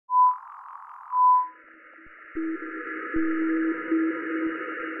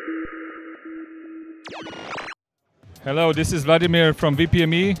Hello, this is Vladimir from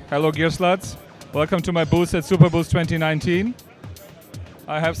VPME. Hello, Gear Sluts. Welcome to my booth at Superbooth19.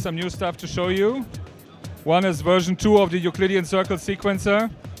 I have some new stuff to show you. One is version 2 of the Euclidian Circles sequencer.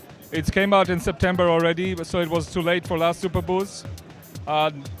 It came out in September already, so it was too late for last Superbooth.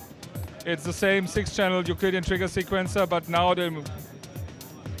 It's the same 6-channel Euclidean trigger sequencer, but now the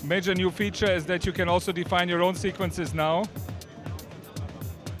major new feature is that you can also define your own sequences now.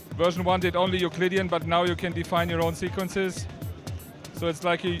 Version 1 did only Euclidean, but now you can define your own sequences. So it's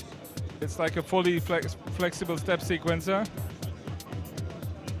like a fully flexible step sequencer.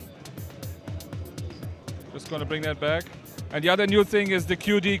 Just going to bring that back. And the other new thing is the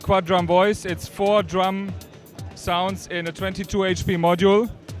QD quad drum voice. It's 4 drum sounds in a 22 HP module.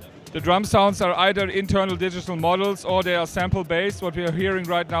 The drum sounds are either internal digital models or they are sample based. What we are hearing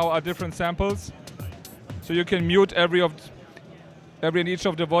right now are different samples. So you can mute every and each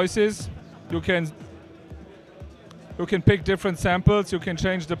of the voices. You can pick different samples. You can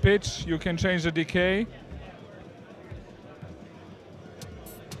change the pitch. You can change the decay.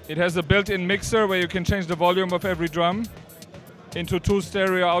 It has a built-in mixer where you can change the volume of every drum into 2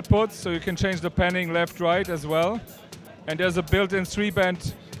 stereo outputs, so you can change the panning left, right as well. And there's a built-in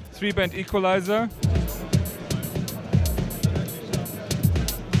 3-band equalizer.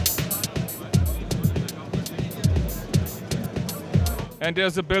 And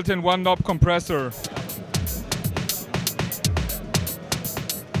there's a built-in 1-knob compressor.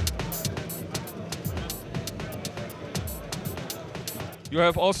 You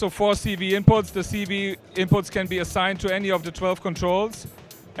have also 4 CV inputs. The CV inputs can be assigned to any of the 12 controls.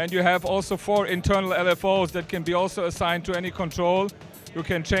 And you have also 4 internal LFOs that can be also assigned to any control. You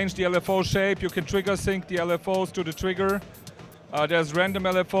can change the LFO shape. You can trigger sync the LFOs to the trigger. There's random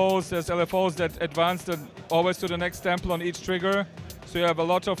LFOs. There's LFOs that advance always to the next sample on each trigger. So you have a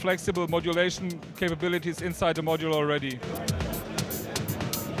lot of flexible modulation capabilities inside the module already.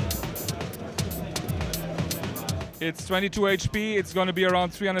 It's 22 HP, it's going to be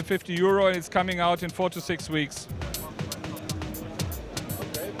around €350 and it's coming out in 4 to 6 weeks.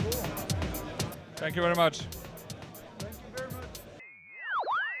 Okay, cool. Thank you very much.